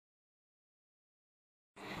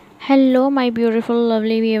Hello, my beautiful,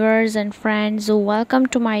 lovely viewers and friends. Welcome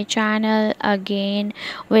to my channel again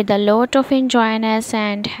with a lot of enjoyness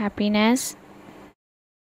and happiness.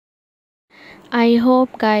 I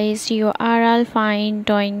hope, guys, you are all fine,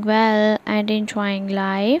 doing well, and enjoying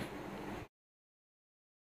life.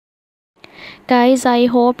 Guys, I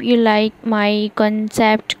hope you like my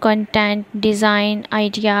concept, content, design,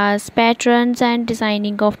 ideas, patterns, and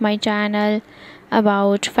designing of my channel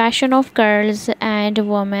about fashion of girls and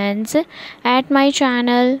women's at my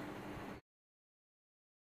channel.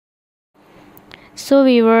 So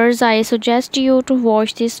viewers, I suggest you to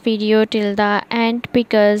watch this video till the end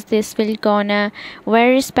because this will gonna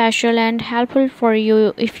very special and helpful for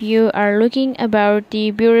you if you are looking about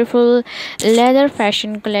the beautiful leather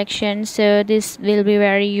fashion collection. So this will be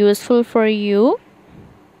very useful for you.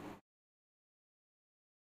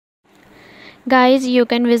 Guys, you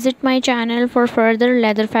can visit my channel for further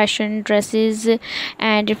leather fashion dresses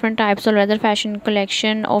and different types of leather fashion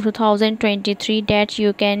collection of 2023 that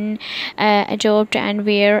you can adopt and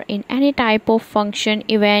wear in any type of function,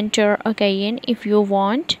 event or occasion if you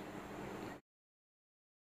want.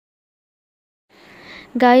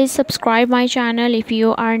 Guys, subscribe my channel if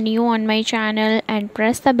you are new on my channel and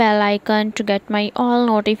press the bell icon to get my all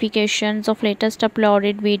notifications of latest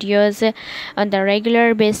uploaded videos on the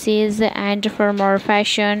regular basis, and for more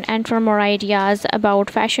fashion and for more ideas about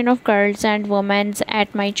fashion of girls and women's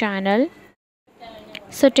at my channel.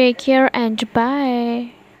 So take care and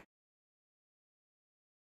bye.